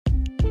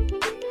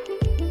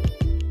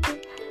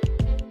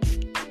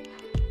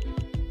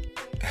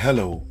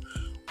Hello,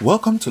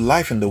 welcome to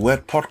Life in the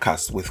Word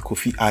podcast with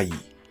Kofi Ayi.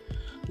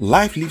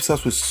 Life leaves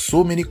us with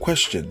so many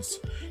questions,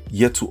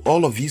 yet to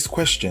all of these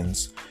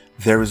questions,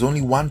 there is only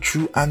one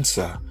true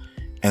answer,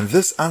 and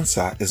this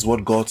answer is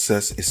what God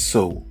says is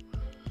so.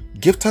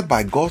 Gifted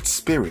by God's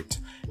Spirit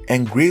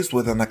and graced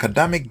with an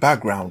academic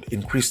background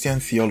in Christian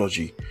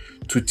theology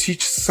to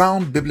teach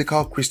sound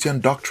biblical Christian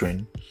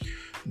doctrine,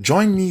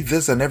 join me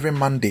this and every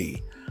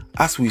Monday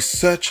as we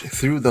search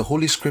through the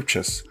Holy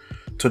Scriptures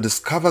to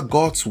discover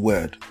God's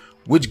Word,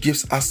 which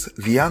gives us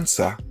the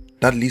answer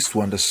that leads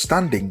to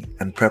understanding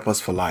and purpose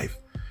for life.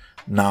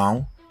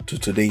 Now, to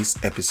today's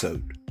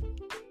episode.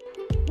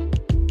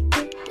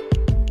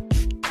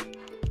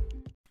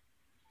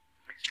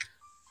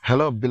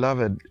 Hello,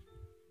 beloved.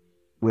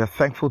 We are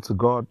thankful to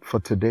God for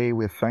today.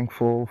 We're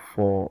thankful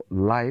for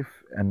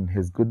life and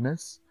His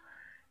goodness.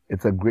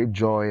 It's a great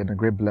joy and a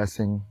great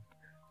blessing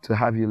to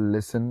have you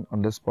listen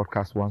on this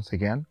podcast once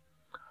again.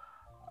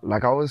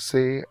 Like I always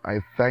say, I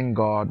thank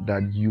God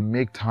that you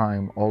make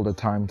time all the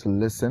time to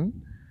listen.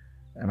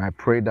 And I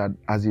pray that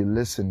as you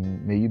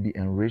listen, may you be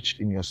enriched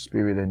in your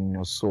spirit and in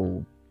your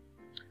soul.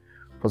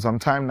 For some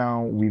time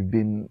now, we've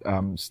been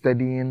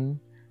studying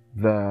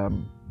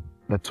the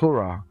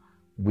Torah.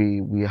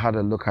 We had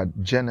a look at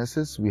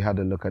Genesis, we had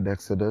a look at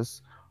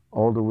Exodus,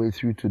 all the way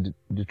through to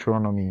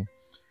Deuteronomy.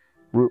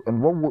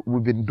 And what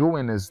we've been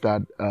doing is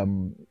that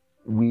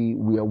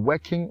we are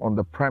working on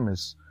the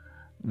premise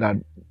that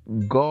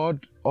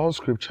God, all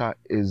scripture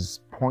is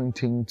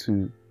pointing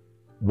to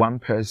one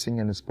person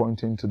and is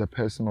pointing to the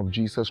person of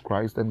Jesus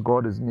Christ, and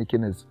God is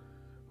making His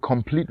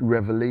complete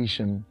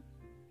revelation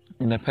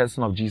in the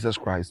person of Jesus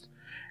Christ.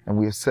 And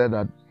we have said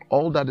that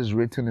all that is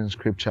written in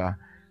scripture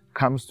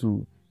comes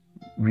to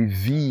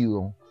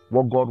reveal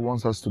what God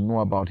wants us to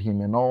know about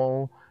Him, and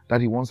all that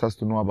He wants us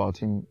to know about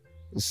Him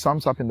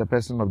sums up in the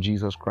person of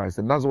Jesus Christ.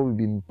 And that's what we've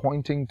been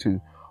pointing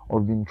to, or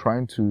we've been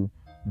trying to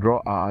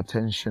draw our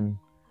attention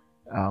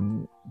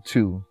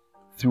to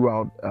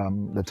throughout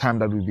the time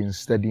that we've been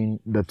studying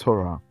the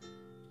Torah.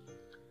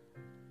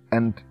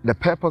 And the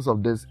purpose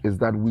of this is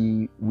that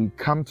we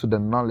come to the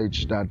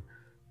knowledge that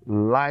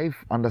life,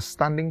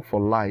 understanding for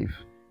life,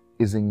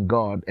 is in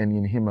God and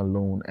in Him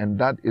alone. And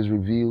that is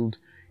revealed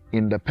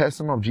in the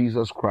person of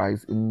Jesus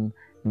Christ, in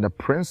the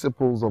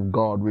principles of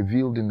God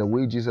revealed in the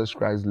way Jesus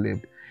Christ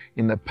lived,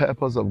 in the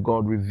purpose of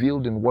God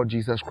revealed in what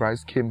Jesus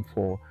Christ came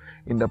for,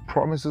 in the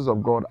promises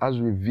of God as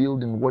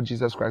revealed in what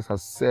Jesus Christ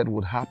has said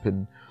would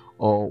happen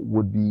or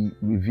would be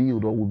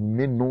revealed or would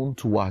be made known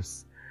to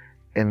us.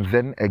 And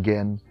then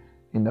again,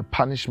 in the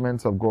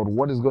punishments of God,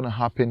 what is going to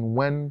happen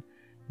when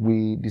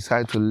we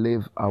decide to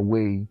live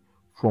away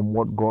from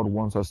what God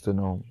wants us to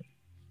know.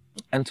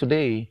 And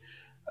today,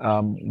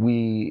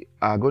 we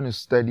are going to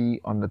study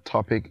on the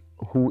topic,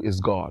 who is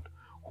God?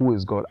 Who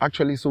is God?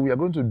 Actually, so we are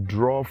going to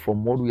draw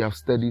from what we have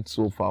studied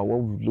so far, what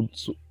we've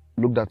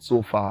looked at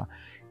so far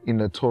in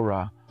the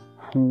Torah,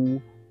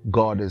 who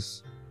God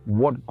is,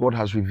 what God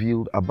has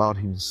revealed about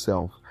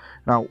Himself.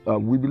 Now,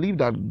 we believe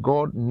that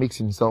God makes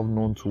Himself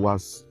known to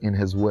us in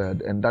His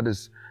Word, and that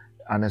is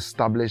an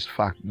established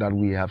fact that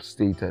we have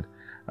stated.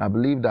 I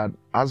believe that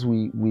as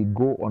we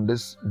go on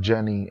this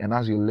journey and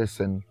as you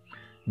listen,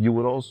 you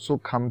will also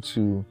come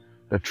to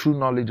the true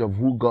knowledge of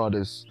who God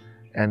is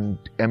and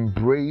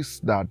embrace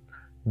that,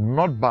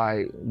 not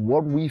by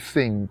what we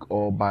think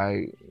or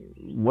by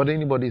what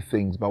anybody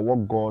thinks, but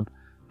what God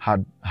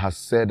has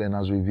said and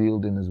has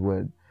revealed in His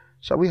Word.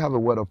 Shall we have a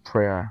word of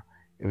prayer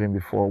even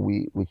before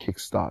we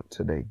kickstart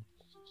today?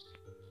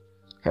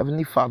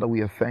 Heavenly Father,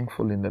 we are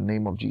thankful in the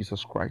name of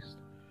Jesus Christ.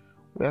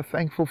 We are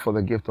thankful for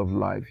the gift of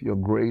life, your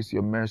grace,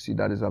 your mercy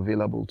that is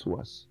available to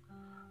us.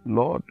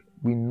 Lord,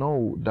 we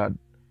know that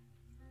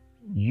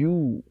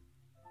you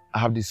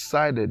have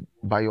decided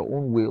by your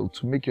own will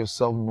to make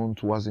yourself known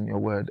to us in your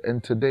Word.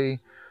 And today,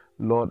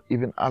 Lord,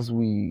 even as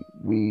we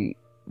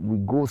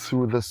go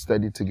through this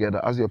study together,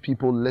 as your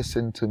people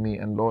listen to me,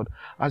 and Lord,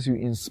 as you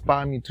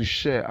inspire me to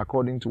share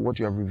according to what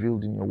you have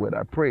revealed in your Word,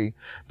 I pray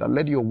that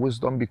let your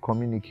wisdom be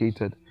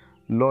communicated.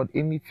 Lord,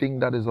 anything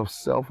that is of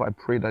self, I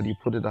pray that you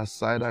put it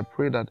aside. I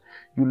pray that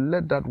you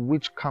let that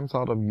which comes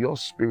out of your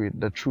Spirit,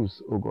 the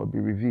truth, oh God, be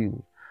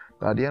revealed.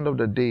 That at the end of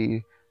the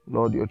day,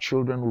 Lord, your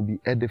children will be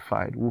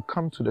edified, will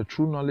come to the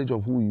true knowledge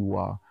of who you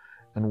are,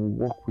 and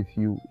will walk with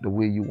you the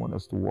way you want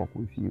us to walk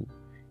with you.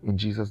 In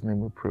Jesus' name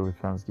we pray with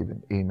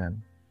thanksgiving.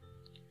 Amen.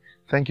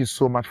 Thank you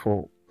so much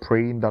for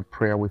praying that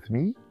prayer with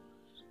me.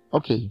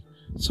 Okay,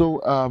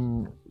 so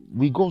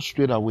we go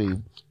straight away.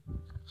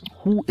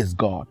 Who is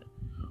God?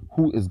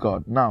 Who is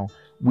God? Now,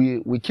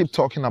 we keep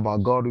talking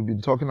about God. We've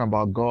been talking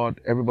about God.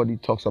 Everybody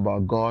talks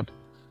about God.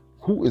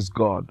 Who is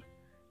God?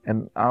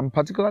 And I'm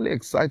particularly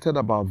excited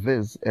about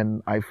this,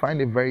 and I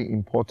find it very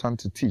important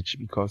to teach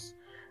because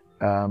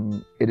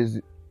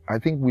I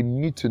think we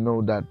need to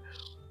know that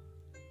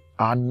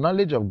our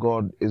knowledge of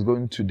God is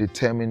going to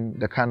determine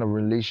the kind of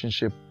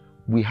relationship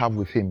we have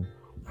with Him.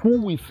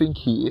 Who we think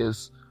He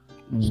is,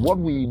 what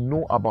we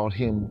know about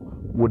Him,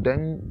 would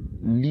then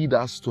lead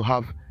us to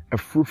have a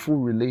fruitful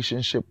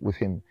relationship with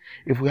Him.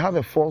 If we have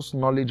a false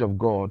knowledge of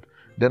God,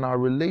 then our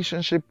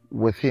relationship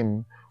with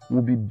him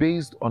will be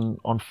based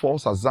on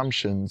false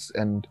assumptions,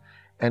 and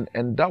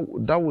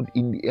that would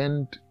in the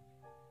end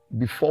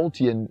be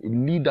faulty and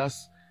lead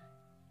us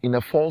in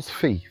a false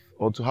faith,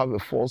 or to have a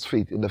false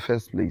faith in the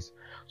first place.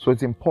 So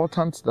it's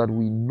important that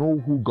we know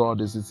who God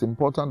is. It's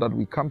important that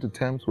we come to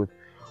terms with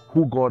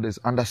who God is,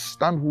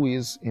 understand who he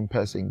is in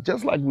person,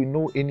 just like we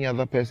know any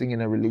other person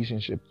in a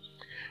relationship.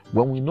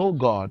 When we know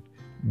God,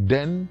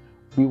 then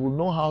we will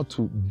know how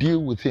to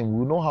deal with him. We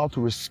will know how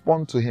to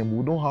respond to him. We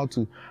will know how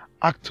to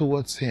act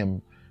towards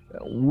him.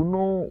 We will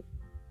know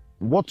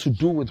what to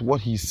do with what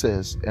he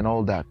says and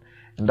all that.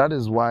 And that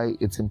is why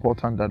it's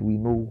important that we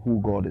know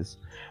who God is.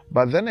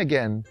 But then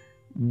again,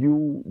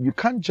 you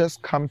can't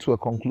just come to a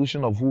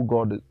conclusion of who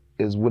God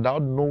is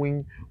without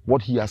knowing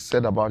what he has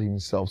said about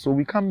himself. So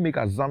we can't make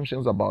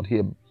assumptions about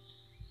him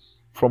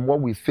from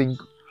what we think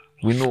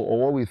we know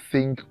or what we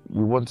think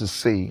we want to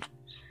say.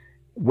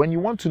 When you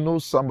want to know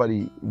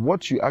somebody,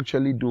 what you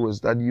actually do is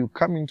that you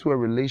come into a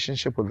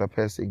relationship with the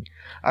person.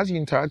 As you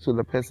interact with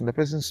the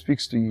person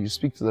speaks to you, you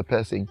speak to the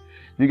person,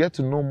 you get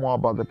to know more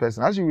about the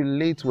person. As you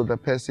relate with the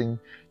person,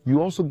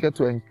 you also get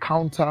to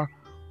encounter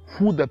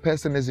who the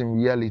person is in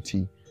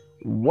reality.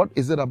 What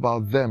is it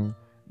about them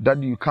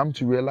that you come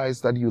to realize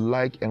that you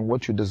like and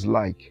what you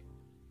dislike?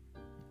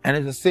 And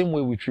it's the same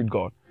way we treat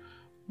God.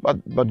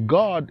 But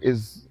God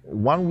is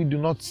one we do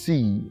not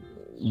see.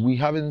 We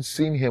haven't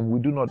seen him. We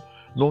do not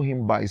know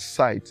him by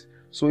sight.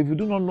 So if we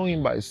do not know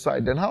him by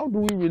sight, then how do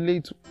we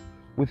relate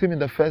with him in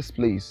the first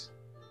place?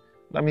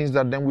 That means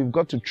that then we've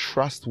got to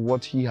trust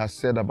what he has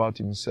said about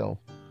himself,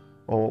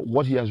 or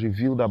what he has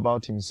revealed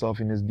about himself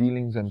in his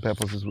dealings and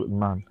purposes with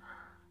man.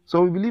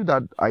 So we believe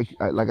that,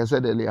 like I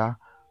said earlier,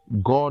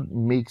 God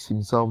makes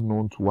himself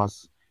known to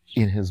us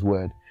in his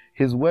word.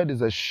 His word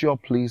is a sure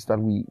place that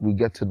we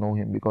get to know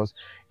him, because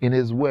in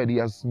his word he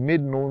has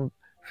made known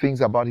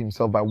things about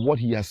himself by what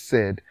he has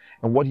said,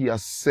 and what he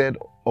has said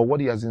or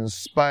what he has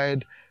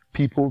inspired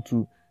people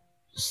to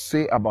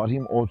say about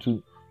him, or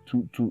to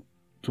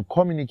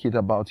communicate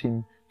about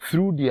him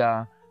through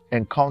their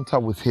encounter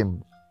with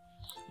him.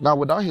 Now,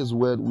 without his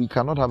word, we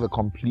cannot have a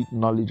complete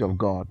knowledge of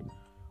God.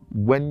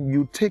 When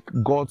you take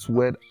God's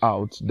word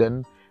out,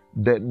 then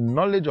the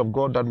knowledge of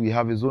God that we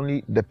have is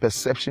only the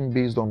perception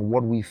based on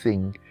what we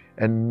think,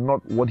 and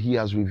not what he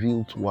has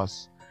revealed to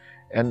us.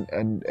 And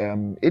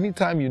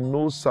anytime you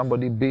know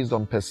somebody based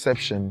on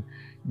perception,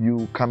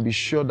 you can be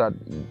sure that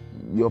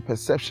your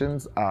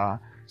perceptions are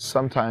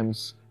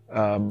sometimes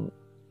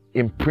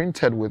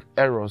imprinted with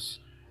errors,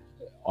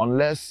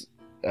 unless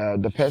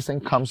the person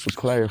comes to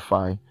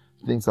clarify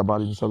things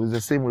about himself. It's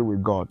the same way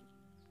with God.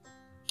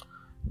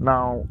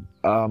 Now,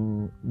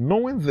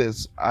 knowing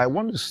this, I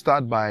want to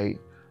start by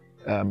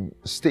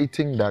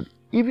stating that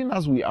even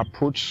as we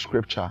approach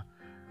Scripture,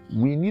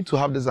 we need to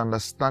have this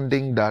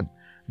understanding that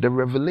the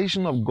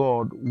revelation of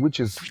God, which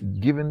is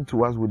given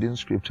to us within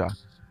Scripture,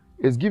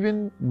 is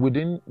given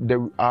within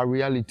our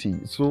reality.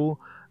 So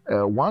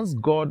once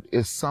God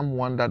is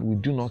someone that we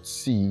do not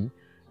see,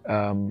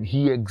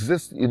 he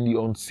exists in the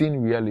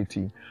unseen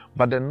reality.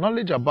 But the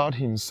knowledge about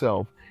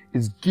himself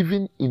is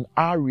given in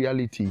our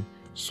reality,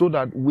 so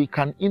that we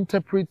can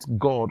interpret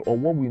God or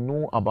what we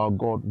know about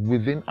God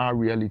within our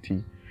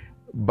reality.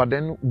 But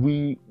then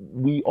we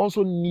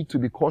also need to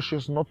be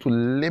cautious not to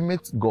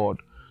limit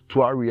God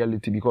to our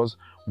reality, because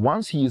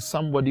once he is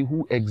somebody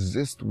who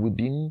exists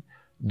within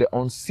the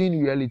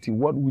unseen reality,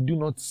 what we do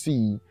not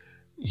see,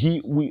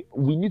 we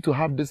need to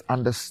have this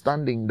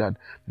understanding that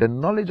the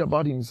knowledge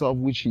about himself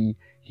which he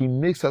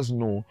makes us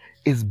know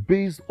is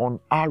based on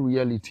our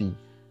reality.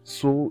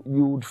 So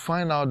you would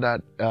find out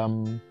that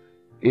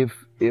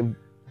if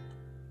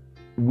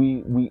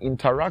we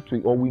interact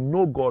with or we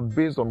know God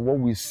based on what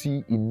we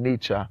see in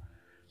nature,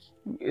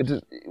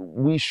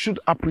 we should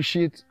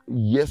appreciate,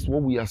 yes,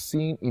 what we are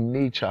seeing in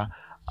nature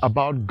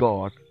about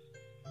God,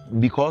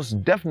 because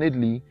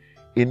definitely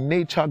in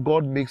nature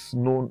God makes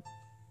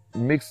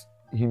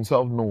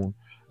himself known.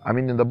 I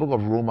mean, in the book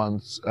of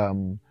Romans,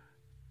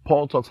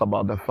 Paul talks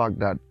about the fact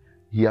that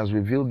he has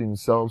revealed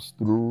himself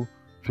through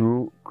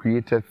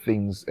created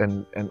things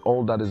and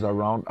all that is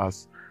around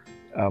us.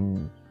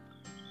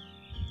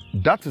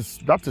 That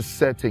is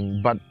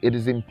certain, but it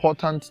is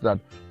important that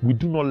we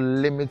do not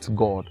limit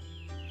God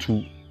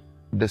to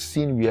the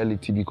seen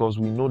reality, because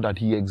we know that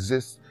he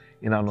exists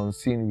in an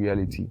unseen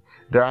reality.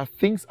 There are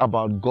things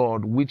about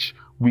God which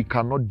we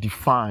cannot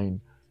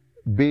define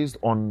based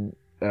on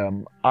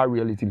our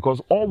reality,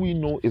 because all we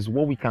know is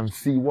what we can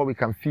see, what we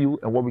can feel,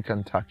 and what we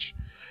can touch.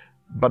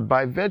 But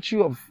by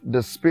virtue of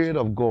the Spirit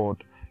of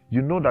God,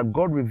 you know that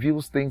God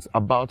reveals things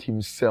about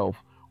himself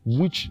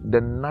which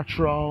the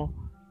natural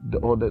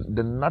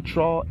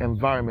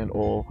environment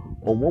or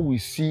what we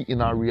see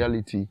in our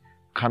reality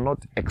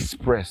cannot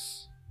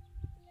express.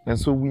 And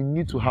so we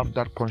need to have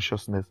that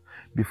consciousness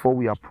before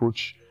we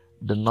approach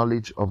the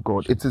knowledge of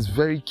God. It is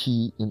very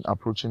key in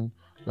approaching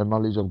the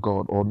knowledge of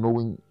God, or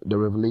knowing the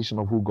revelation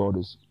of who God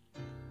is.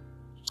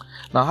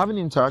 Now, having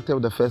interacted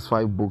with the first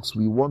 5 books,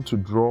 we want to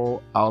draw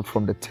out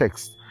from the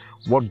text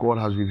what God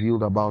has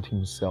revealed about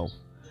himself.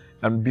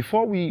 And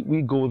before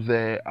we go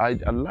there,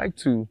 I'd like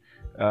to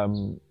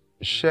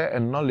share a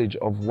knowledge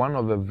of one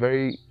of the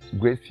very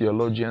great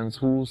theologians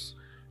whose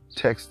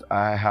text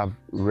I have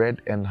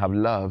read and have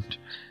loved,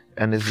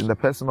 and is in the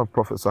person of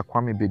Professor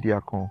Kwame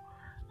Bediako.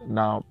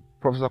 Now,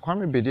 Professor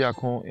Kwame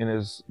Bediako, in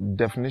his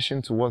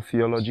definition to what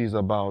theology is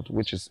about,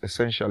 which is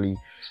essentially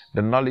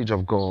the knowledge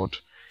of God,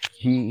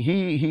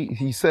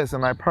 he says,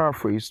 and I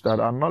paraphrase, that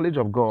our knowledge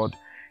of God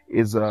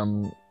is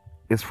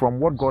from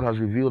what God has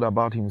revealed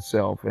about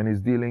himself and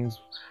his dealings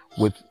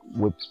with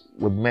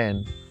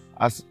men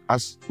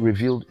as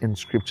revealed in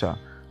Scripture.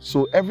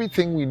 So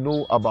everything we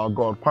know about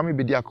God, Kwame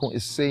Bediako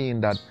is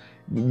saying that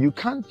you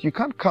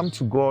can't come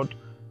to God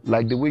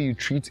like the way you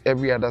treat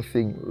every other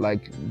thing,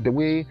 like the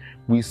way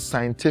we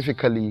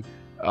scientifically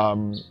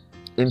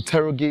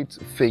interrogate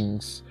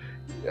things.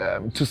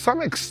 To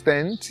some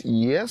extent,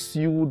 yes,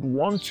 you would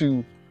want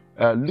to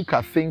look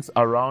at things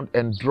around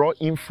and draw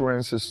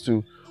inferences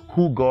to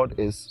who God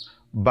is.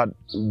 But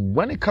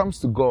when it comes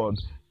to God,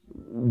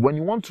 when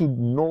you want to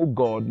know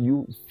God,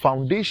 you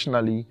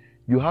foundationally,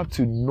 you have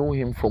to know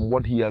him from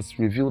what he has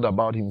revealed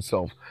about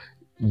himself.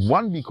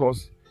 One,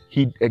 because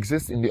he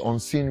exists in the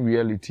unseen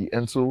reality.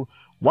 And so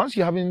once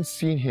you haven't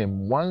seen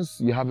him, once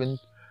you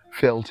haven't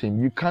felt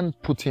him, you can't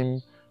put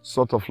him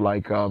sort of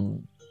like,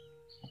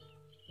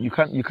 you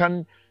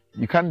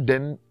can't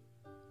then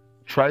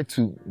try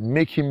to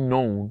make him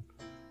known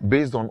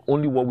based on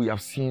only what we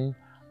have seen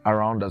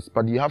around us.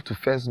 But you have to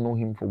first know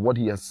him for what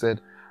he has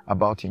said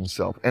about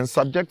himself, and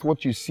subject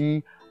what you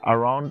see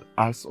around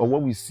us or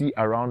what we see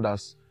around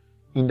us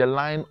in the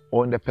line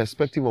or in the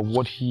perspective of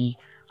what he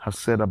has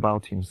said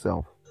about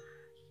himself.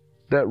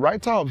 The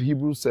writer of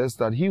Hebrews says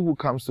that he who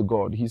comes to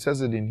God, he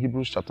says it in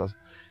Hebrews chapter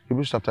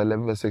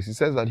 11 verse 6, he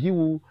says that he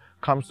who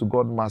comes to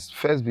God must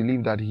first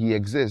believe that he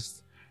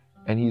exists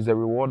and he is a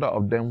rewarder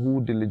of them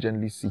who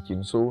diligently seek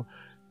him. So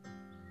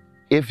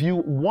if you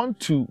want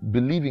to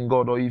believe in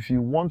God, or if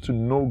you want to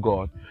know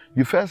God,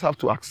 you first have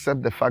to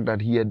accept the fact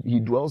that he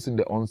dwells in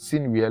the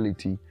unseen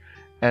reality.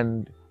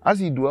 And as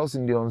he dwells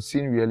in the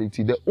unseen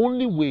reality, the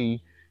only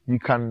way you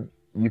can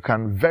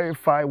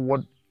verify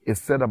what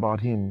is said about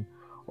him,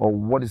 or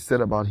what is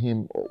said about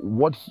him,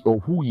 or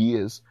who he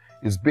is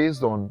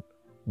based on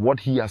what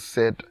he has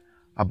said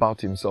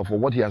about himself, or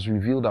what he has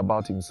revealed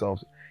about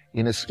himself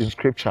in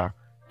Scripture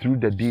through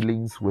the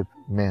dealings with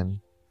men.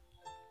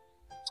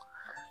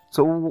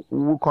 So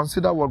we'll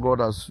consider what God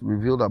has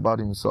revealed about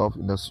himself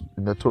in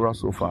the Torah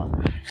so far.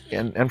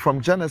 And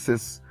from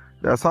Genesis,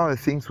 there are some of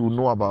the things we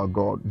know about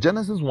God.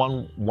 Genesis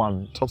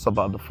 1:1 talks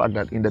about the fact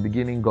that in the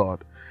beginning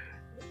God.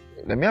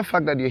 The mere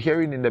fact that you're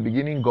hearing in the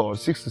beginning God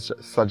seeks to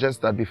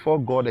suggest that before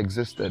God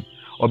existed,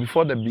 or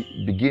before the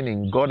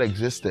beginning God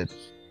existed,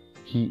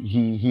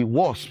 he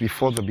was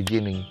before the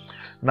beginning.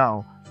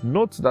 Now,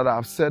 note that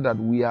I've said that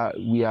we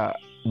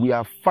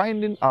are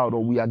finding out,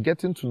 or we are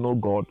getting to know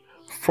God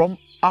from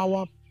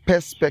our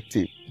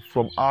perspective,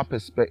 from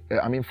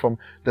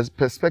the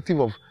perspective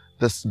of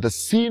the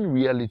seen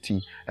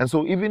reality. And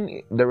so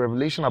even the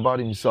revelation about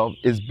himself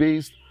is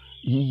based,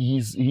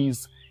 he's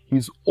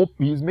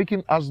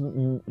making us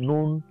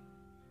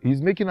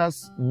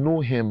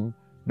know him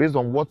based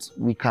on what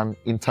we can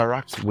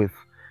interact with.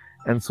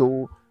 And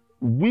so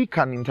we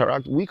can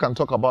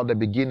talk about the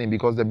beginning,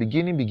 because the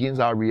beginning begins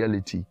our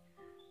reality.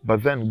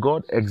 But then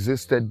God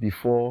existed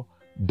before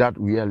that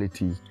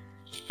reality.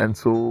 And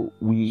so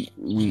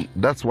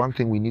that's one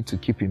thing we need to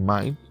keep in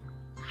mind.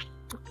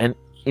 And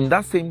in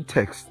that same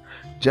text,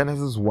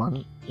 Genesis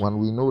 1, when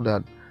we know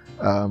that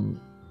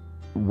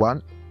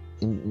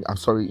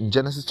in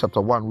Genesis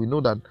chapter 1, we know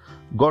that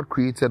God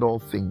created all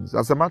things.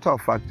 As a matter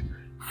of fact,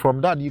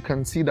 from that you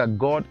can see that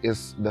God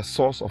is the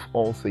source of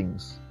all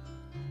things.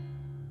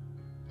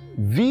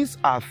 These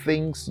are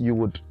things you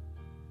would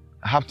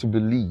have to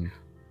believe.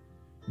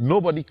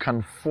 Nobody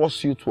can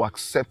force you to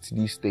accept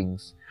these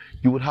things.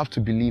 You would have to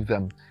believe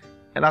them.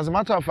 And as a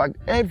matter of fact,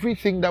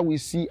 everything that we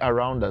see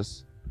around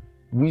us,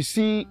 we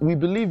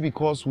believe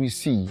because we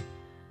see.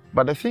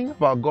 But the thing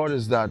about God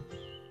is that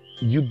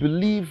you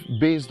believe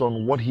based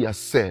on what he has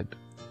said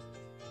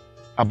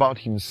about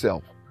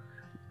himself.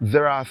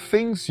 There are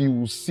things you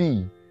will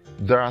see,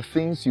 there are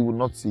things you will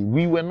not see.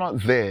 We were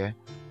not there,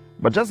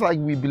 but just like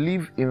we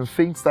believe in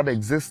things that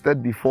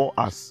existed before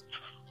us,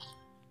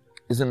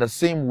 it's in the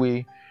same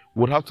way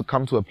we would have to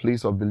come to a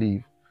place of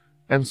belief.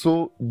 And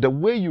so the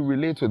way you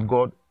relate with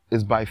God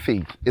is by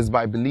faith, is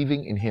by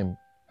believing in him.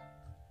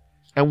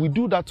 And we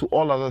do that to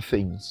all other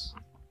things.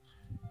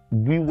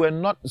 We were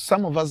not,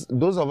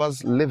 those of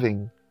us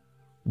living,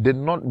 did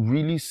not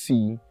really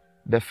see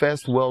the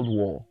First World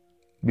War,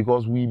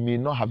 because we may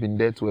not have been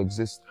there to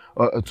exist,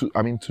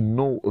 to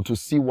know or to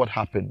see what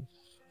happened.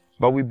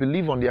 But we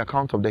believe on the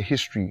account of the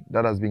history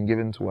that has been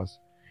given to us.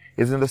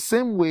 It's in the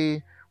same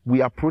way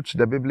we approach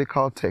the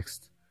biblical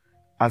text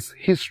as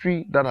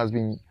history that has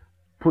been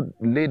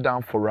laid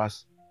down for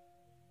us.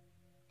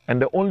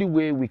 And the only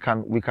way we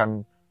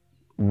can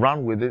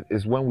run with it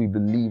is when we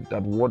believe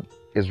that what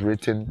is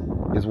written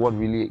is what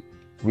really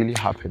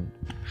happened.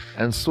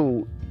 And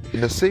so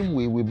in the same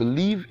way, we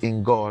believe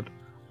in God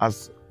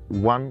as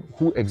one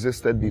who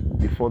existed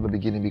before the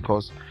beginning,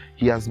 because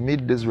he has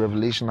made this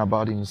revelation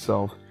about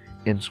himself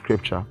in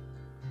scripture.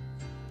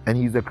 And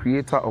he's the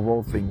creator of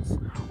all things.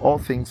 All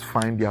things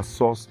find their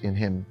source in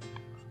him.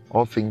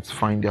 All things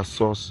find their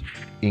source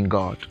in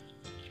God.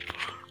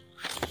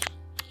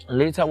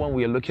 Later, when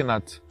we are looking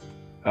at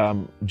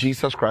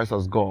Jesus Christ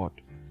as God,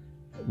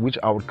 which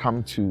I would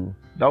come to,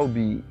 that would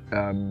be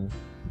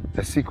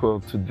a sequel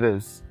to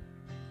this.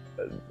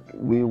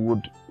 We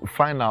would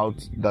find out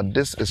that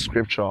this is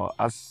scripture,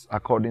 as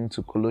according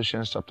to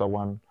Colossians chapter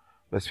 1,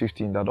 verse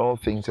 15, that all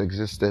things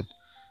existed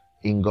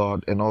in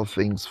God and all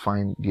things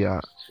find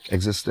their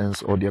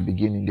existence or their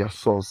beginning, their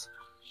source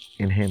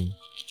in him.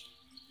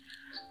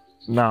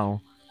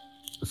 Now,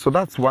 so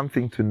that's one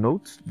thing to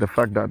note, the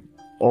fact that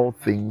all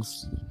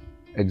things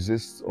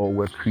exist or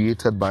were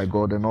created by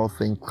God and all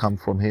things come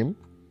from him.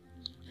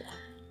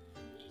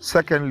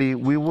 Secondly,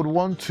 we would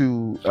want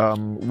to,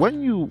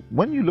 when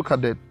you look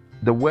at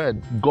the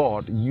word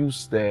God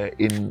used there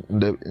in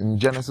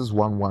Genesis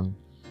 1:1,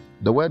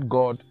 the word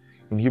God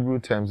in Hebrew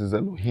terms is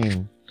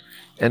Elohim.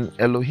 And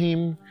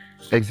Elohim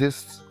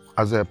exists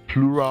as a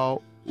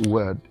plural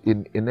word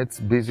in its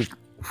basic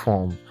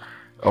form,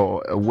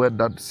 or a word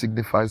that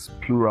signifies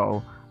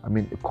plural. I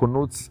mean, it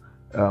connotes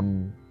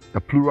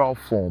a plural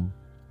form.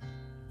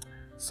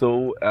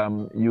 So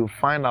you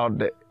find out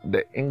that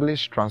the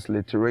English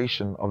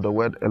transliteration of the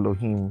word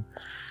Elohim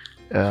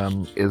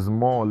is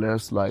more or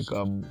less like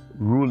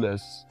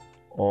rulers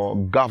or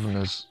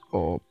governors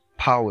or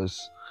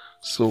powers.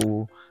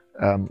 So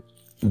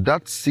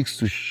that seeks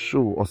to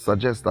show or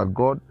suggest that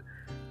God,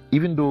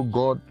 even though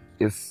God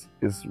is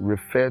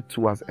referred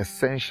to as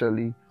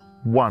essentially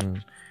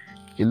one,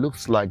 it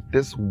looks like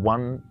this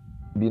one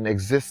being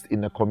exists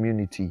in a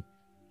community.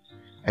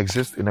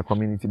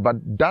 But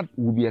that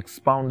will be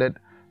expounded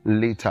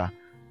later.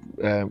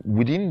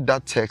 Within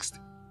that text,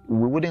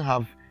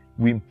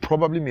 we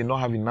probably may not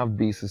have enough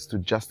basis to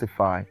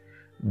justify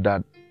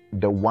that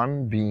the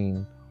one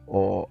being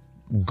or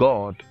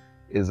God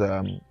is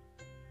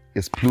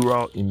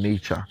plural in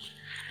nature.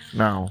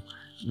 Now,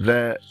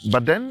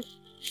 but then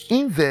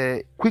in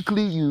there,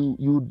 quickly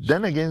you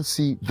then again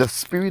see the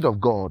Spirit of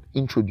God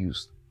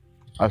introduced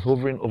as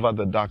hovering over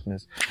the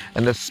darkness.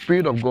 And the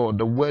Spirit of God,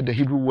 the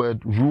Hebrew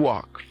word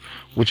ruach,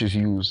 which is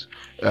used,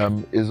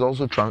 is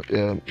also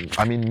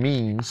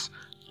means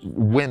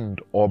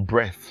wind or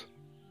breath.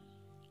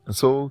 And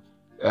so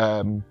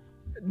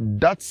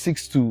that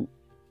seeks to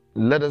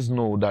let us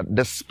know that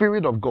the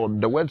Spirit of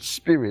God, the word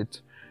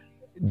Spirit,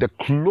 the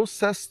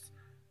closest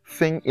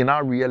thing in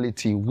our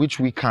reality which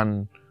we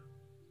can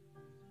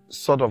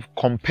sort of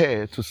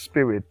compare to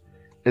spirit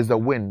is the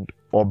wind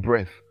or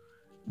breath.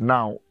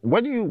 Now,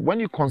 when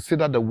you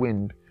consider the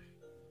wind,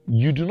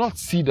 you do not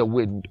see the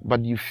wind,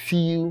 but you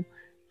feel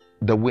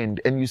the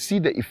wind, and you see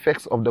the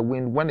effects of the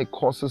wind when it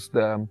causes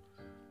the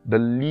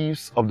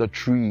leaves of the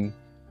tree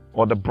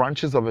or the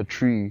branches of a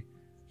tree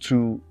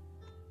to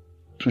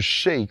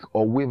shake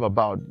or wave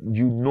about.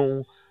 You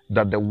know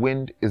that the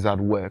wind is at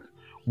work.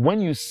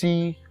 When you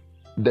see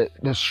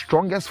the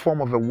strongest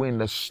form of a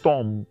wind, a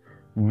storm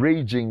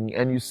raging,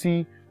 and you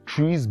see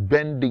trees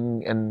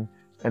bending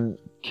and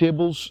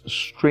cables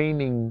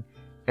straining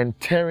and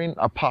tearing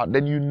apart,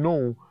 then you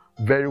know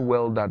very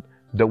well that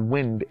the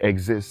wind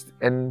exists.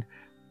 And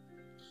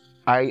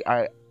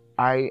I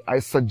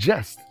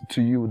suggest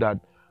to you that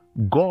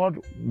God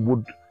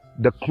would,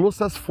 the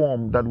closest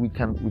form that we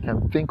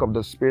can think of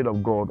the Spirit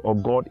of God or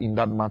God in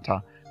that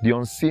matter, the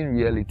unseen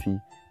reality,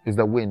 is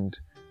the wind,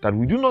 that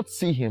we do not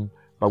see him,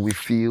 but we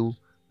feel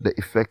the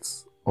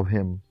effects of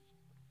him.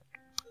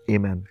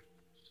 Amen.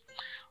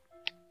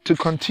 To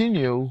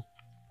continue,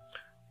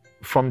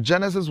 from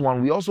Genesis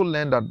 1, we also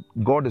learn that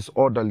God is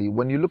orderly.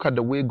 When you look at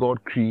the way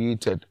God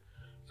created,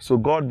 so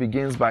God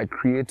begins by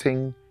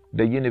creating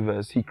the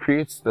universe. He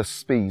creates the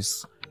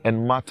space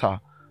and matter,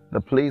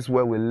 the place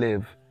where we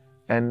live,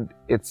 and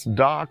it's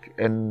dark,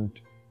 and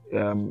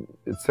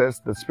it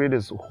says the Spirit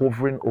is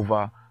hovering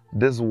over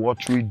this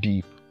watery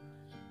deep.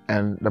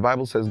 And the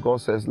Bible says,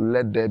 God says,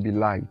 let there be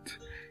light.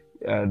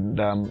 And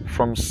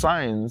from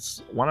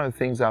science, one of the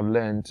things I've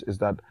learned is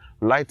that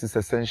light is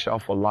essential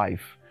for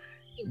life.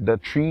 The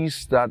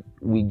trees that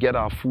we get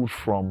our food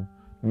from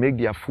make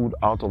their food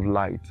out of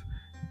light.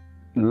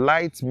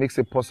 Light makes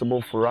it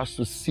possible for us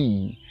to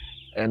see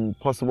and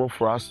possible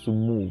for us to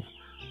move.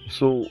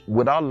 So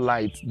without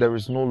light, there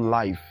is no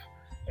life.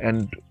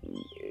 And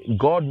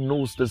God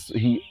knows this.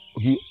 He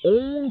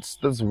owns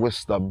this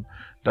wisdom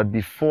that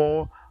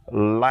before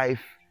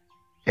life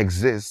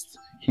exists,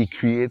 he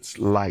creates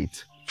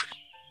light.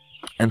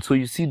 And so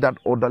you see that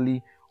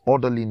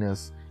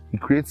orderliness. He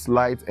creates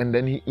light, and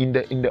then in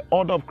the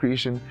order of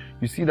creation,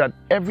 you see that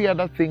every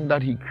other thing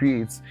that he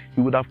creates,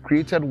 he would have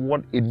created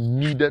what it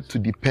needed to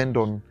depend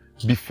on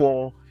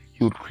before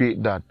he would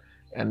create that.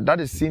 And that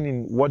is seen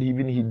in what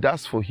even he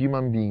does for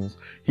human beings.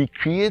 He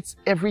creates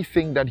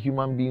everything that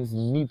human beings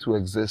need to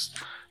exist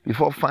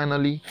before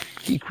finally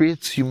he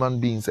creates human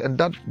beings. And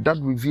that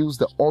reveals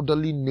the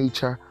orderly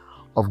nature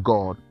of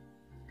God.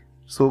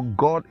 So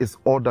God is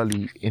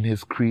orderly in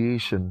his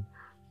creation.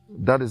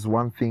 That is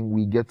one thing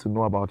we get to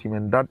know about him,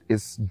 and that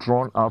is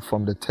drawn out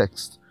from the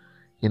text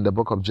in the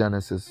book of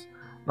Genesis.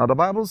 Now the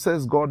Bible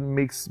says God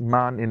makes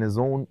man in his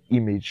own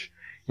image.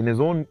 In his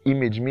own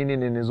image,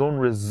 meaning in his own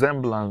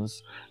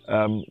resemblance.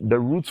 The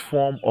root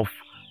form of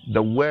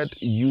the word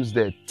used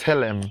there,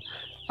 telem,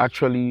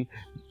 actually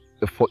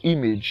for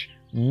image,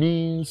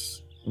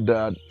 means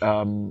that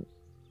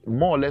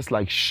more or less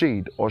like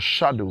shade or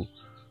shadow.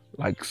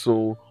 Like,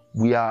 so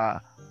we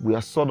are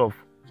sort of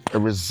a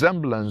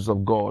resemblance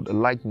of God, a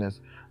likeness.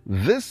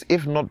 This,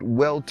 if not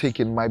well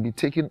taken, might be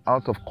taken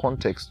out of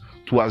context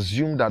to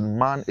assume that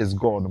man is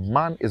God.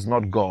 Man is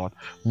not God.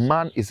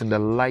 Man is in the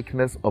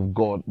likeness of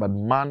God, but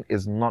man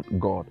is not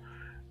God.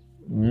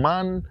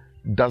 Man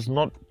does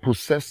not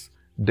possess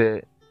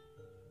that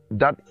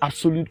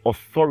absolute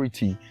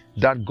authority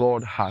that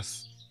God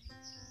has.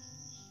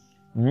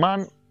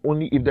 Man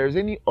only, if there is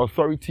any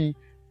authority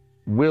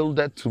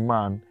wielded to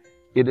man,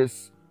 it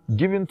is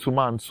given to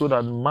man so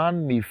that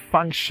man may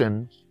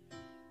function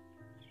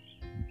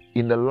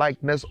in the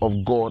likeness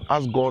of God,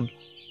 as God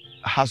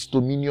has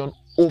dominion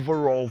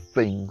over all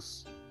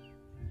things.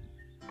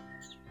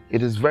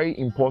 It is very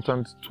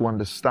important to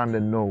understand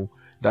and know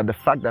that the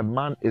fact that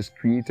man is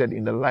created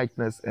in the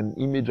likeness and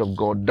image of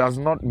God does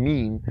not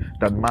mean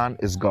that man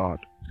is God.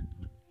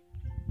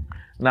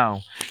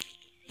 Now,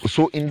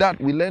 so in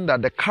that we learn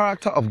that the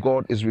character of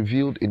God is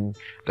revealed in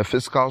the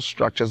physical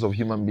structures of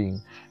human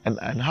beings. And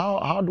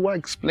how do I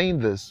explain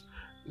this?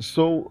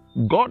 So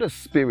God is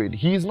spirit.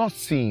 He is not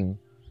seen.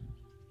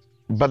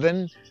 But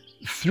then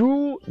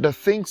through the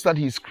things that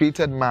he's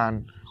created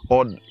man,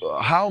 or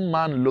how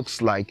man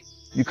looks like,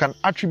 you can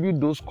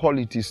attribute those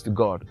qualities to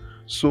God.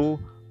 So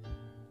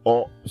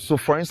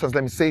for instance,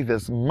 let me say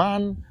this.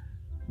 Man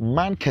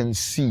can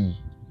see.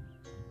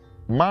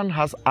 Man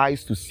has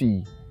eyes to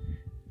see.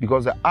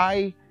 Because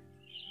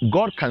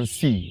God can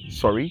see,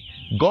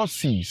 God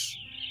sees.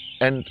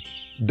 And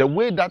the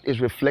way that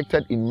is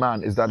reflected in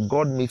man is that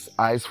God makes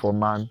eyes for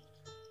man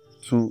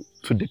to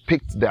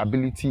depict the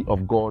ability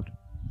of God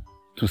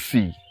to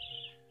see.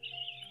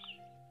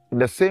 In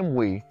the same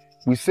way,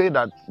 we say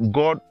that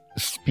God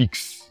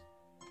speaks.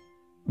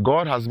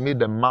 God has made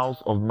the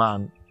mouth of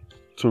man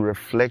to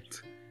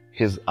reflect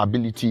his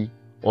ability,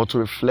 or to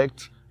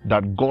reflect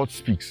that God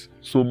speaks.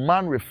 So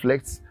man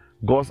reflects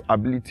God's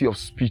ability of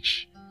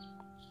speech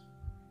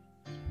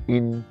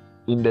in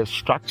the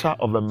structure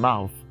of the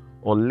mouth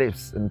or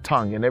lips and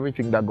tongue and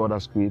everything that God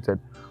has created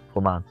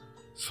for man.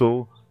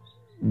 So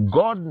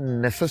God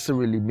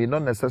may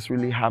not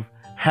necessarily have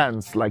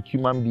hands like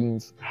human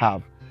beings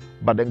have,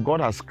 but then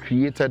God has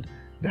created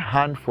the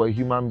hand for a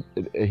human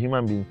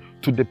being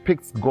to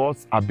depict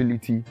God's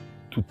ability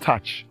to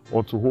touch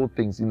or to hold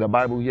things. In the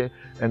Bible here,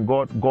 and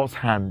God's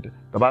hand,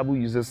 the Bible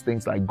uses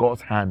things like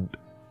God's hand.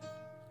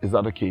 Is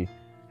that okay?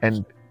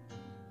 And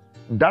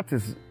that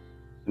is,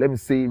 let me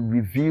say,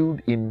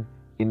 revealed in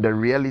the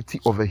reality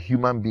of a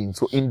human being.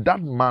 So in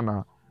that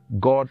manner,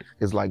 God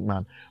is like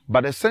man.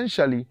 But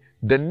essentially,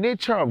 the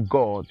nature of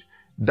God,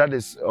 that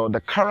is,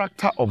 the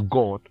character of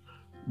God,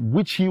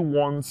 which he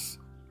wants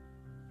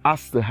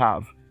us to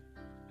have,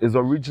 is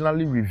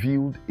originally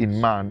revealed in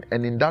man.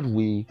 And in that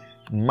way,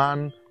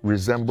 man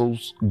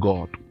resembles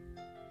God.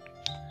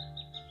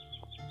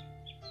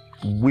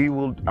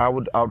 I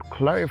would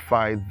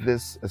clarify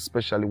this,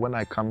 especially when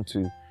I come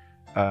to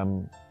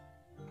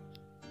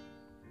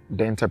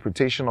the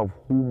interpretation of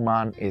who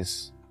man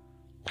is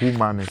in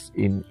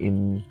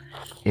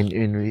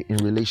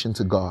relation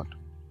to God.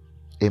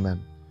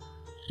 Amen.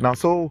 Now,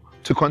 so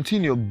to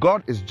continue,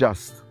 God is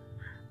just.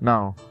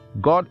 Now,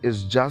 God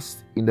is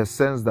just in the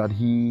sense that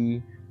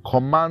he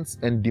commands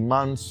and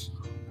demands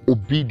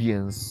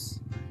obedience,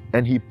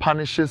 and he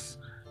punishes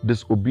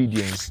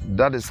disobedience.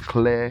 That is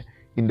clear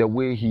in the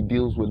way he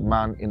deals with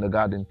man in the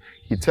garden.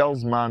 He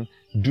tells man,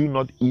 do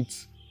not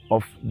eat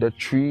of the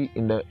tree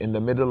in the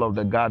middle of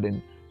the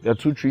garden. There are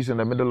two trees in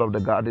the middle of the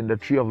garden, the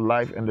tree of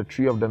life and the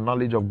tree of the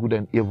knowledge of good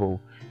and evil.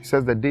 He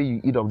says, the day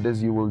you eat of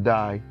this, you will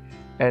die.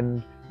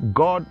 And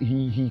God,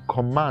 he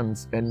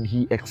commands and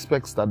he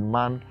expects that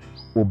man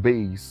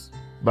obeys.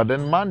 But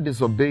then man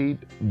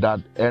disobeyed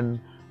that, and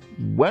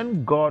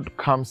when God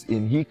comes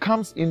in, he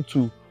comes in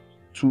to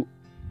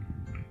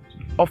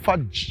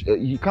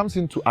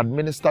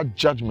administer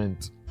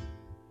judgment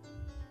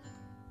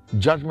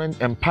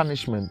and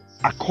punishment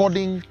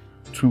according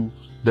to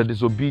the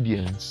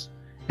disobedience.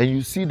 And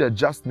you see the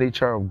just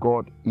nature of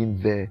God in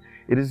there.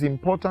 It is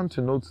important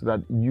to note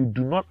that you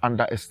do not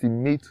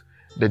underestimate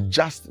the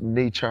just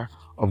nature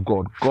of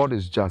God. God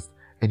is just,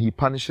 and he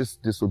punishes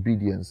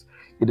disobedience.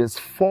 It's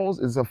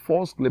a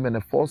false claim and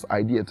a false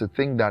idea to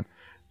think that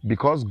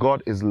because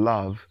God is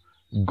love,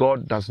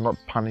 God does not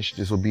punish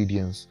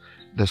disobedience.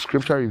 The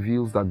scripture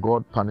reveals that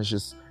God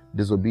punishes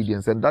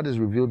disobedience, and that is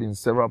revealed in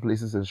several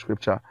places in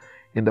scripture.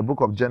 In the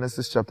book of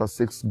Genesis chapter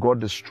 6, God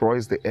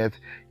destroys the earth.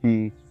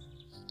 He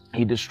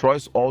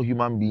destroys all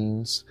human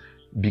beings,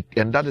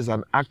 and that is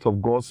an act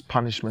of God's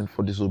punishment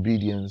for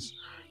disobedience.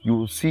 you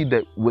will see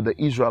that with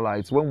the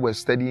Israelites, when we're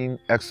studying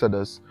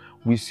Exodus,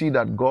 we see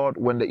that God,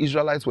 when the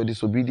Israelites were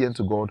disobedient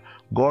to God,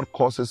 God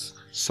causes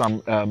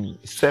some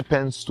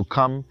serpents to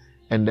come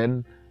and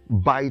then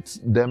bite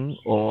them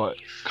or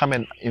come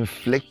and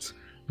inflict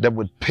them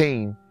with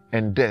pain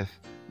and death.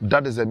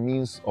 That is a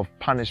means of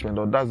punishment,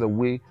 or that's a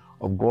way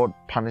of God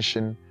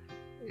punishing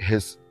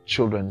his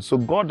children. So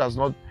God does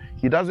not,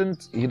 he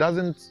doesn't,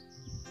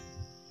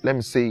 let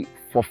me say,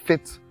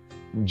 forfeit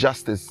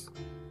justice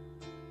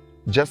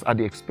just at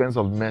the expense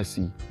of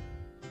mercy.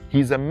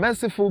 He's a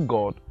merciful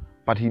God,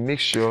 but he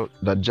makes sure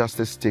that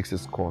justice takes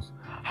its course.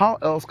 How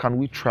else can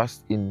we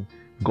trust in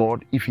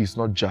God if he's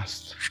not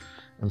just?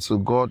 And so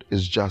God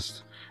is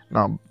just.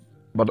 Now,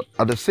 but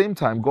at the same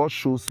time, God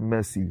shows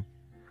mercy.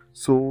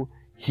 So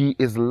he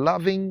is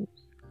loving,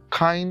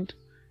 kind,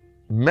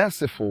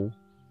 merciful,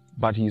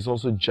 but he is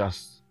also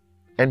just.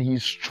 And he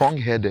is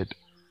strong-headed.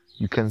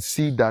 You can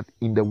see that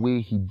in the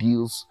way he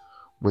deals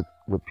with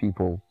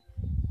people.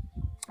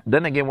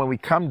 Then again, when we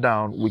come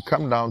down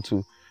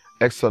to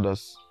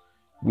Exodus,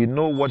 we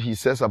know what he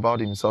says about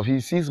himself. He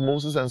sees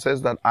Moses and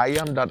says that I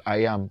am that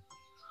I am.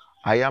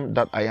 I am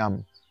that I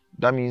am.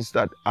 That means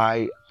that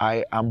I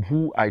am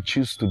who I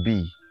choose to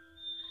be.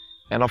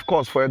 And of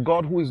course, for a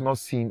God who is not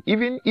seen,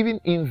 even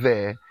in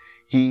there,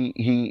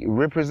 he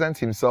represents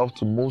himself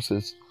to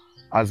Moses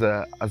as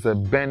a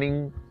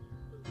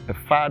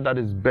fire that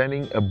is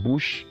burning a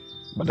bush,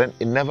 but then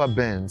it never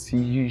burns.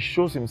 He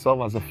shows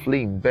himself as a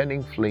flame,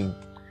 burning flame.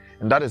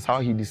 And that is how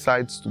he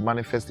decides to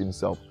manifest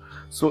himself.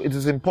 So it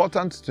is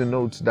important to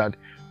note that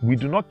we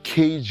do not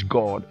cage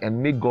God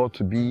and make God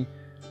to be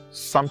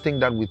something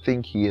that we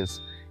think he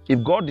is.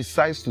 If God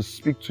decides to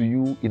speak to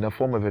you in the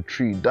form of a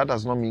tree, that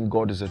does not mean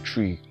God is a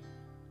tree.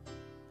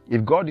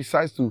 If God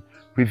decides to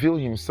reveal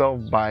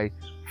himself by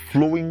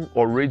flowing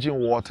or raging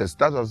waters,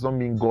 that does not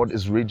mean God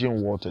is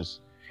raging waters.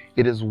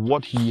 It is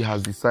what he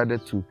has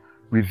decided to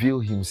reveal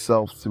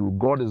himself through.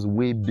 God is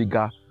way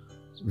bigger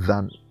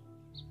than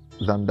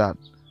that.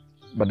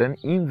 But then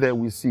in there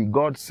we see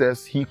God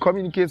says, he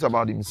communicates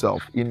about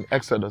himself. In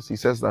Exodus, he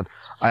says that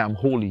I am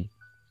holy.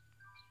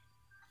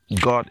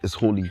 God is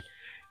holy.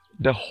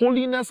 The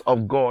holiness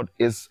of God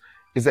is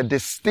a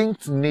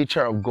distinct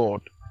nature of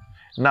God.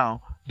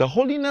 Now, the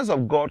holiness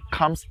of God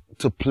comes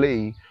to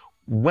play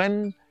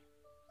when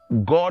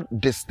God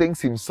distincts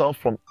himself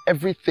from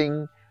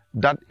everything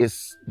that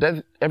is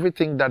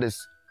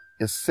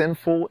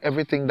sinful,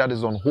 everything that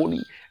is unholy,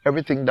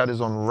 everything that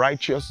is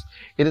unrighteous.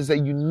 It is a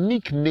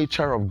unique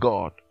nature of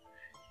God,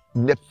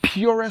 the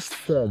purest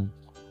form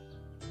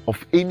of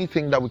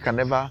anything that we can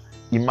ever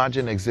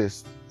imagine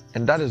exists,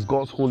 and that is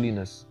God's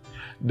holiness.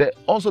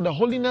 Also, the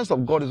holiness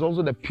of God is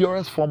also the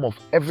purest form of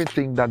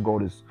everything that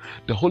God is.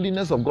 The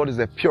holiness of God is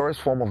the purest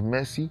form of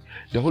mercy.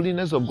 The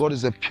holiness of God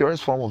is the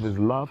purest form of his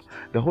love.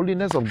 The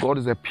holiness of God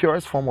is the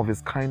purest form of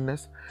his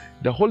kindness.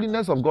 The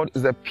holiness of God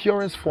is the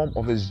purest form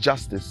of his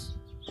justice.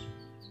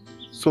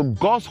 So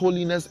God's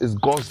holiness is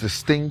God's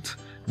distinct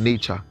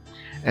nature.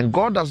 And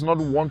God does not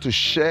want to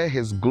share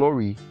his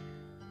glory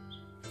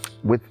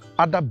with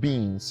other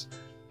beings.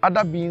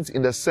 Other beings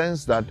in the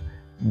sense that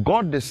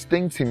God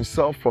distincts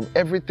himself from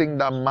everything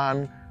that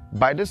man,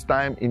 by this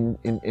time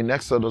in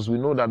Exodus, we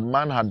know that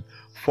man had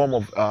form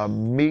of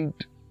made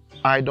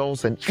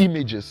idols and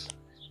images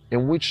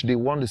in which they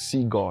want to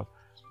see God.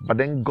 But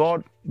then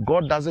God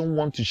doesn't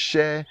want to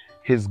share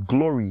his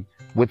glory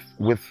with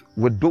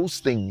those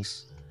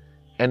things.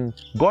 And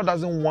God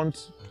doesn't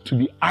want to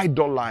be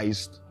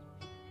idolized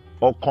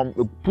or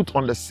put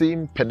on the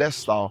same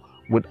pedestal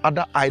with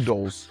other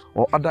idols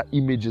or other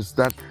images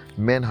that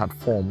men had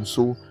formed.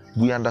 So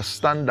we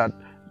understand that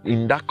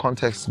in that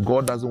context,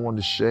 God doesn't want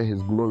to share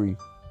his glory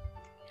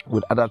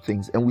with other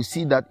things. And we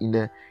see that in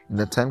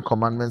the 10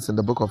 Commandments in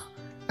the book of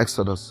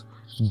Exodus.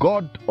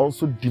 God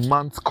also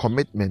demands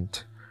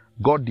commitment.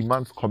 God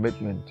demands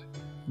commitment.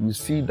 You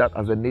see that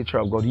as a nature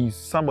of God. He is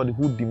somebody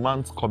who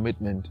demands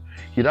commitment.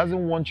 He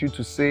doesn't want you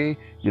to say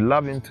you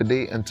love him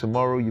today and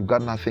tomorrow you've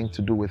got nothing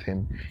to do with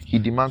him. He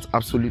demands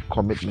absolute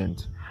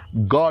commitment.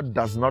 God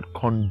does not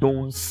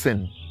condone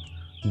sin.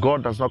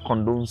 God does not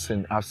condone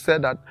sin. I've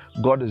said that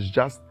God is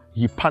just.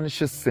 He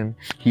punishes sin.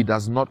 He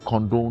does not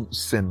condone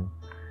sin.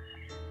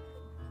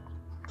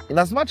 In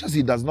as much as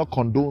he does not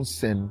condone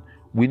sin,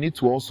 we need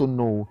to also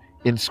know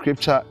in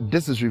scripture,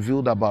 this is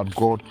revealed about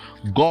God.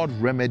 God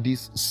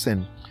remedies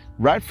sin.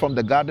 Right from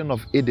the Garden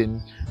of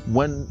Eden,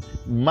 when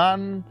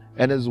man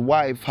and his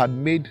wife had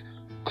made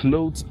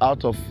clothes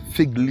out of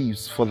fig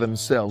leaves for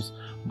themselves,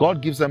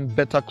 God gives them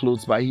better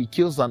clothes by he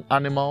kills an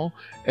animal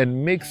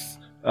and makes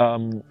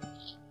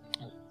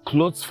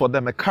clothes for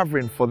them, a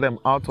covering for them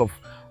out of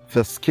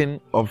the skin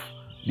of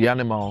the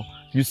animal.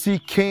 You see,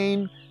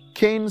 Cain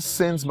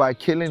sins by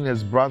killing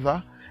his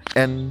brother,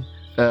 and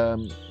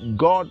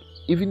God,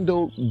 even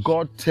though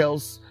God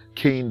tells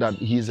Cain that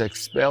he's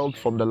expelled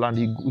from the land,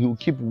 he will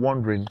keep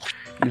wandering.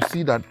 You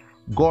see that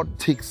God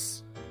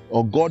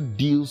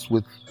deals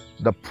with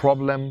the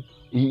problem.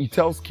 He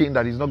tells Cain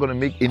that he's not going to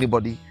make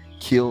anybody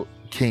kill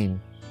Cain.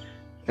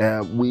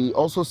 We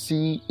also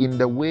see in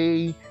the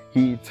way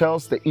he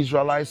tells the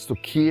Israelites to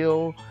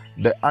kill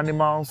the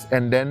animals,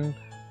 and then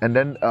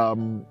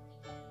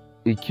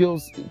he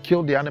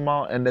kill the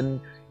animal, and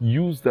then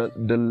use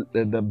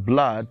the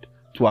blood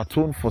to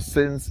atone for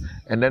sins,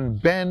 and then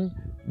burn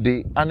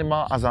the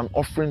animal as an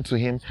offering to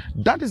him.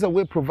 That is a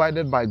way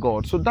provided by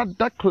God. So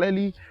that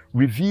clearly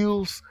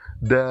reveals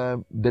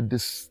the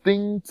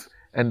distinct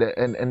and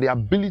the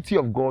ability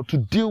of God to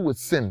deal with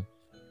sin.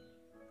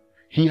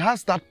 He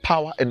has that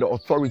power and the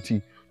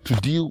authority to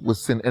deal with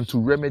sin and to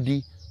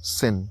remedy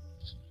sin.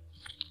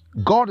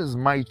 God is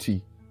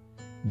mighty.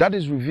 That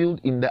is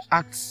revealed in the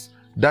acts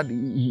that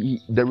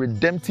the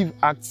redemptive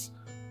acts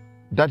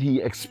that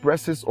he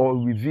expresses or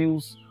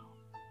reveals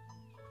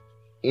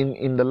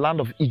in the land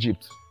of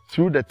Egypt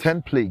through the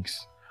 10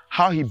 plagues,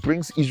 how he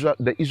brings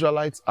the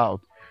Israelites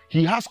out.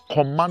 He has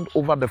command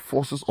over the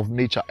forces of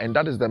nature, and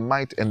that is the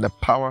might and the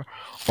power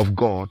of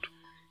God.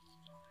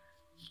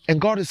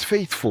 And God is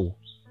faithful.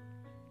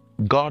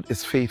 God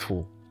is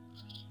faithful.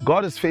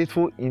 God is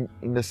faithful in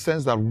the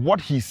sense that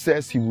what he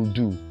says he will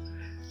do.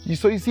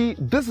 So you see,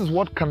 this is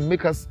what can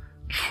make us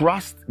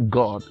trust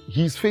God.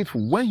 He's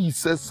faithful. When he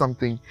says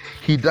something,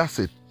 he does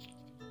it.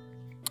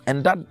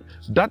 And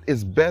that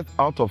is birthed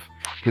out of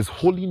his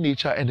holy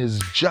nature and his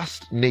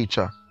just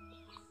nature.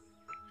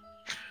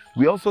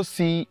 We also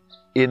see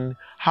in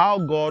how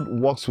God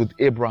works with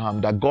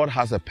Abraham that God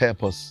has a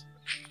purpose.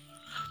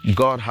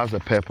 God has a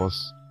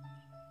purpose.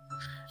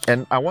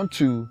 And I want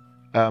to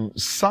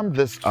sum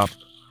this up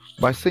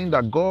by saying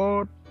that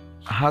God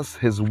has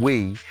his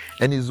way,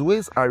 and his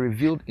ways are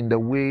revealed in the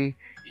way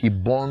he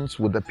bonds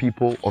with the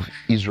people of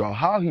Israel,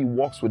 how he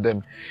walks with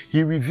them.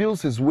 He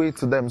reveals his way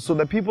to them. So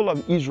the people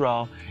of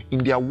Israel,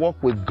 in their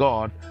walk with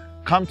God,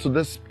 come to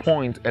this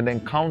point and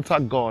encounter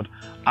God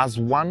as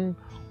one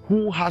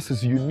who has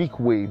his unique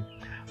way.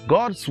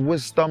 God's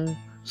wisdom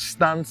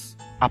stands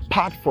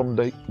apart from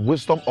the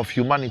wisdom of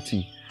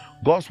humanity.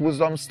 God's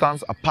wisdom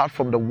stands apart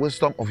from the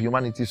wisdom of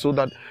humanity, so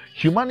that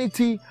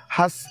humanity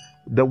has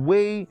the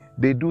way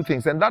they do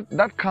things. And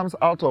that comes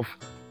out of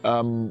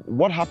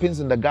what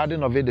happens in the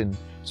Garden of Eden.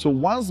 So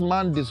once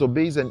man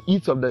disobeys and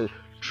eats of the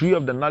tree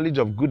of the knowledge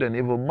of good and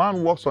evil,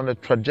 man walks on a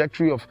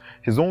trajectory of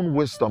his own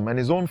wisdom and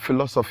his own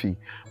philosophy.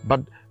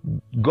 But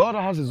God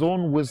has his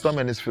own wisdom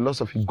and his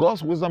philosophy.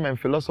 God's wisdom and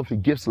philosophy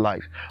gives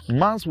life.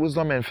 Man's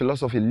wisdom and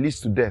philosophy leads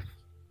to death.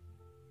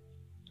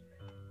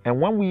 And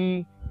when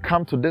we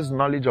come to this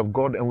knowledge of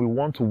God and we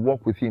want to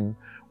walk with him,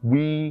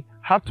 we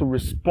have to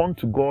respond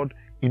to God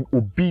in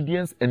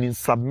obedience and in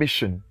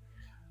submission,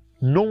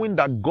 knowing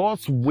that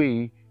God's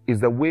way is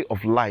the way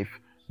of life.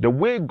 The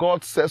way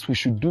God says we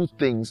should do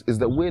things is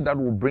the way that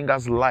will bring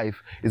us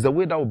life, is the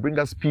way that will bring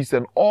us peace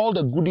and all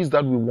the goodies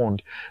that we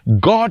want.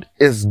 God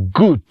is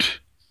good.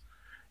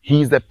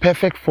 He is the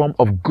perfect form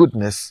of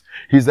goodness.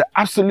 He is the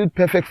absolute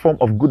perfect form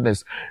of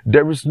goodness.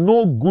 There is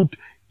no good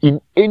in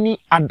any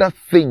other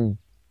thing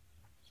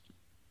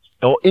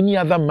or any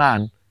other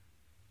man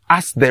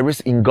as there is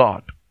in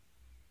God.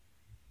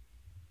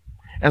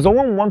 And so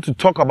when we want to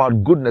talk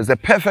about goodness, the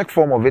perfect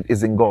form of it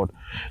is in God.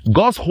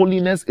 God's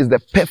holiness is the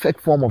perfect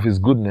form of his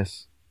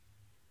goodness.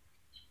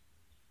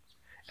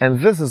 And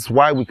this is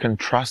why we can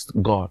trust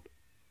God.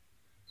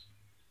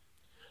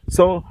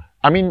 So,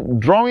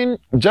 drawing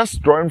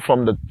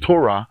from the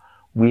Torah,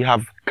 we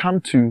have come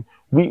to,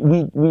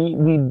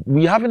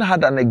 we haven't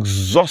had an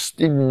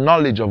exhaustive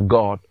knowledge of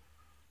God,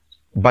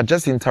 but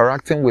just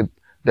interacting with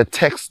the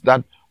text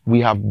that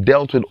we have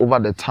dealt with over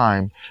the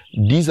time.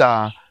 These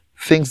are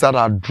things that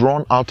are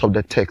drawn out of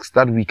the text,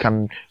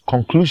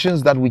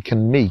 conclusions that we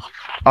can make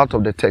out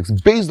of the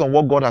text based on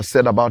what God has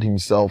said about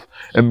himself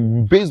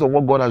and based on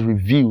what God has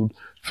revealed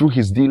through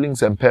his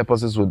dealings and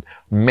purposes with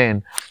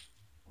men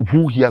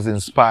who he has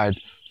inspired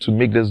to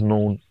make this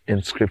known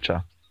in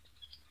scripture.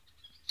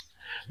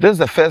 This is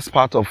the first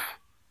part of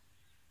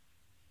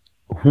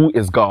who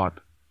is God.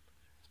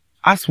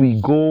 As we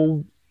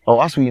go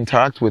or as we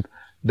interact with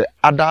the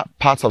other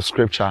parts of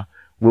scripture,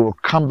 we will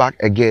come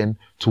back again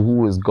to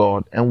who is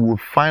God, and we will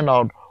find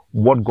out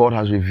what God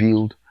has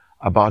revealed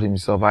about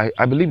himself.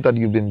 I believe that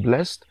you've been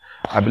blessed.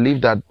 I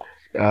believe that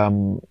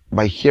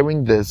by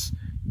hearing this,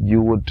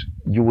 you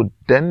would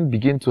then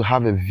begin to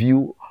have a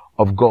view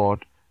of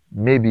God,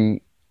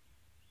 maybe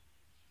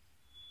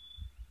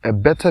a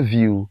better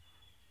view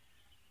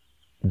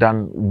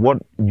than what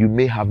you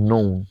may have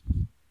known.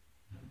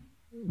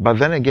 But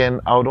then again,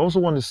 I would also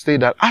want to say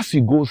that as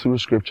you go through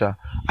scripture,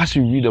 as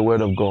you read the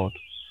word of God,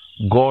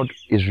 God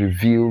is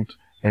revealed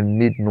and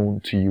made known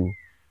to you.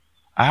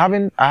 I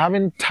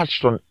haven't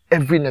touched on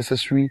every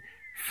necessary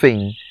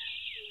thing,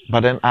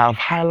 but then I have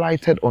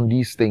highlighted on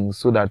these things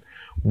so that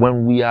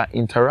when we are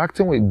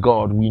interacting with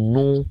God, we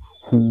know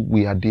who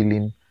we are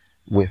dealing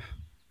with.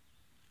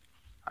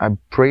 I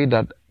pray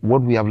that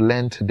what we have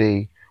learned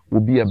today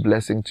will be a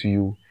blessing to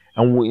you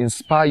and will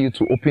inspire you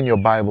to open your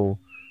Bible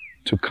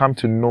to come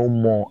to know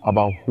more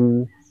about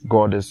who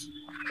God is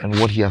and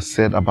what he has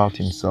said about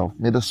himself.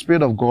 May the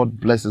Spirit of God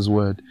bless his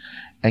word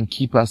and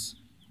keep us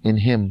in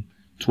him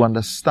to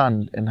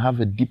understand and have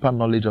a deeper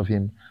knowledge of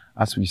him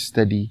as we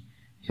study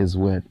his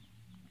word.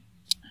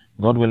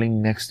 God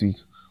willing, next week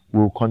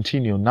we'll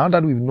continue. Now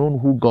that we've known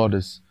who God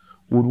is,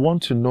 we would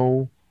want to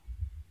know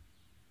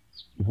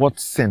what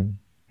sin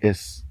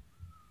is.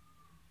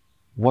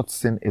 What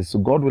sin is. So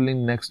God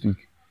willing, next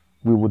week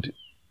we would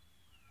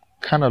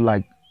kind of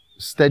like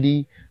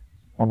study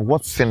on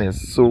what sin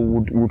is. So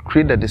we'd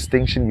create a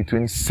distinction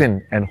between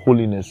sin and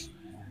holiness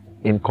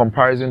in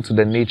comparison to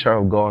the nature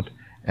of God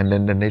and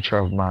then the nature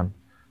of man.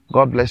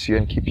 God bless you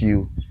and keep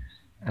you,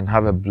 and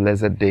have a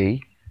blessed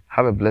day.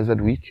 Have a blessed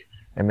week,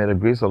 and may the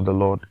grace of the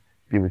Lord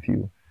be with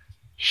you.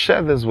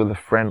 Share this with a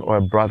friend or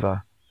a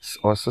brother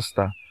or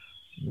sister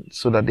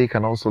so that they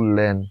can also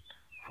learn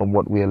from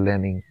what we are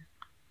learning.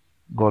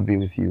 God be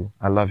with you.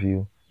 I love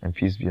you, and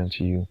peace be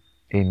unto you.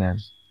 Amen.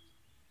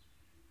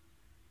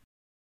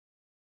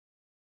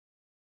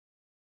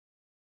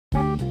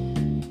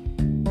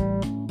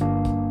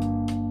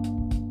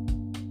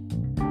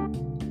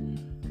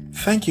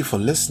 Thank you for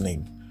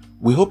listening.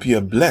 We hope you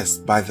are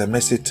blessed by the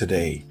message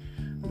today.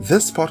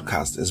 This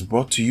podcast is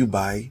brought to you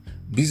by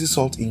Busy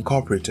Salt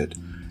Incorporated,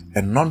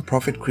 a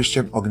non-profit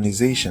Christian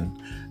organization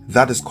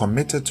that is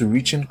committed to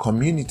reaching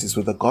communities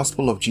with the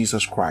gospel of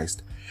Jesus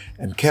Christ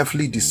and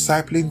carefully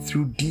discipling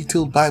through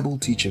detailed Bible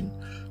teaching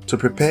to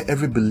prepare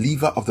every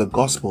believer of the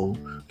gospel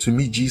to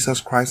meet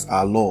Jesus Christ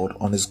our Lord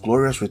on his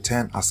glorious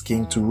return as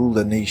King to rule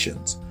the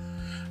nations.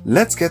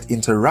 Let's get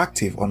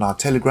interactive on our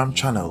Telegram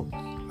channel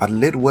at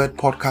Lit Word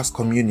Podcast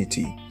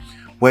Community,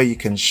 where you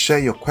can share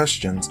your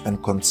questions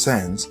and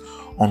concerns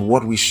on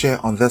what we share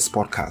on this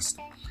podcast.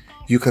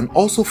 You can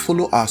also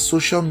follow our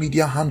social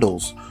media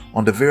handles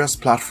on the various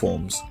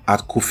platforms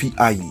at Kofi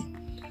Ayi.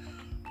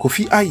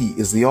 Kofi Ayi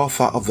is the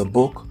author of the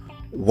book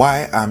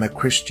Why I'm a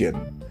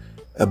Christian,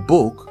 a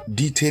book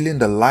detailing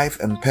the life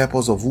and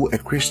purpose of who a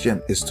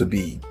Christian is to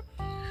be.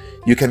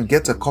 You can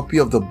get a copy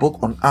of the book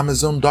on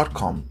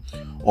Amazon.com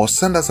or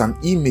send us an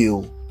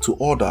email to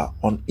order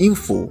on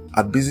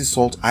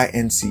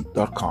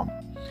info@busysaltinc.com.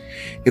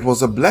 It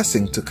was a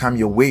blessing to come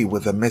your way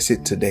with a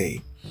message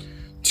today.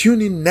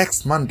 Tune in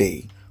next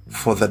Monday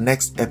for the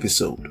next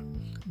episode.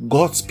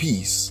 God's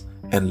peace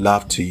and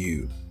love to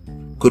you.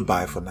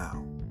 Goodbye for now.